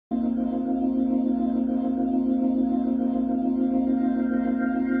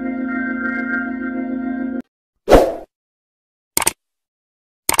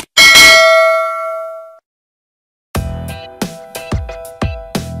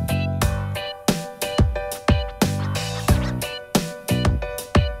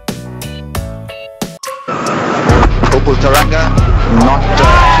Taranga not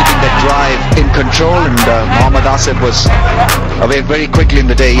keeping the drive in control, and Mohammad Asif was away very quickly in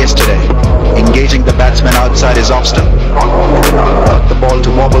the day yesterday, engaging the batsman outside his off stump. Got the ball to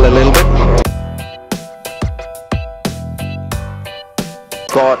wobble a little bit.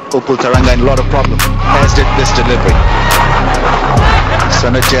 Got Upul Taranga in a lot of problems, as did this delivery.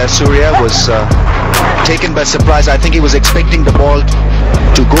 Sanat Jayasuriya was taken by surprise. I think he was expecting the ball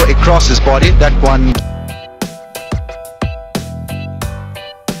to go across his body. That one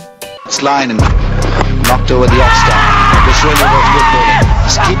line and knocked over the off stump. This really was good bowling.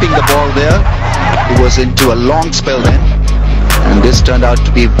 Just keeping the ball there. He was into a long spell then, and this turned out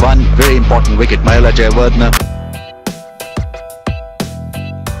to be one very important wicket. Mahela Jayawardene.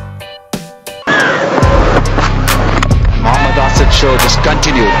 Mohammad Asif show just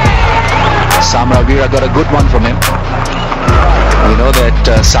continued. Samravira got a good one from him. We know that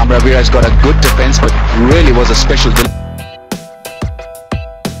Samravira has got a good defense, but really was a special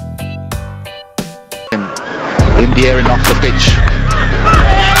in the air and off the pitch.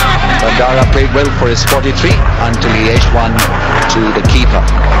 Bandara played well for his 43 until he edged one to the keeper.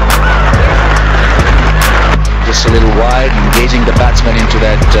 Just a little wide, engaging the batsman into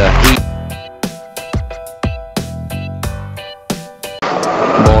that heat.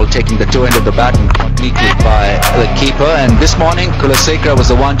 Ball taking the toe end of the bat and caught neatly by the keeper. And this morning Kulasekara was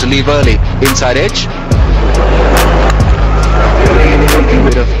the one to leave early inside edge. A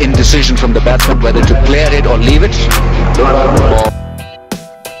bit of indecision from the batsman whether to clear it or leave it.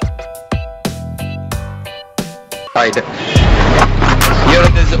 Here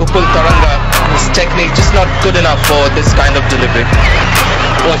it is, Upul Taranga. His technique just not good enough for this kind of delivery.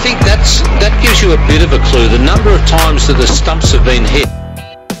 Well, I think that gives you a bit of a clue. The number of times that the stumps have been hit.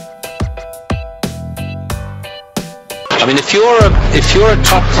 I mean, if you're a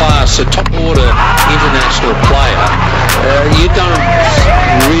top class, a top order international player, you don't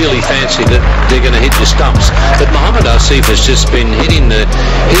really fancy that they're going to hit your stumps. But Mohammad Asif has just been hitting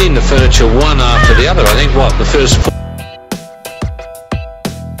the furniture one after the other. I think the first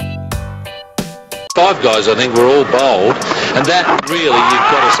 5 guys I think were all bowled, and that really you've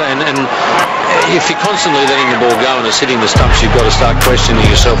got to say. And if you're constantly letting the ball go and it's hitting the stumps, you've got to start questioning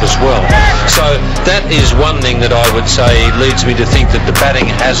yourself as well. So that is one thing that I would say leads me to think that the batting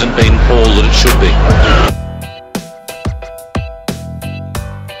hasn't been all that it should be.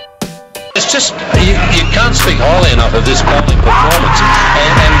 It's just, you can't speak highly enough of this bowling performance,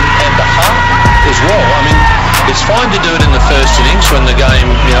 and the heart as well. I mean, it's fine to do it in the first innings when the game,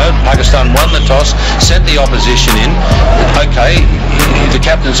 Pakistan won the toss, sent the opposition in. Okay, the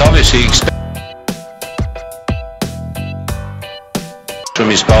captain's obviously from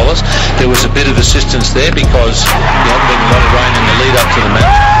his bowlers. There was a bit of assistance there because there had been a lot of rain in the lead up to the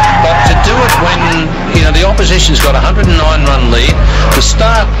match. But to do it when the opposition's got a 109 run lead, the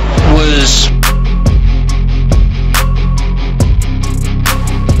start was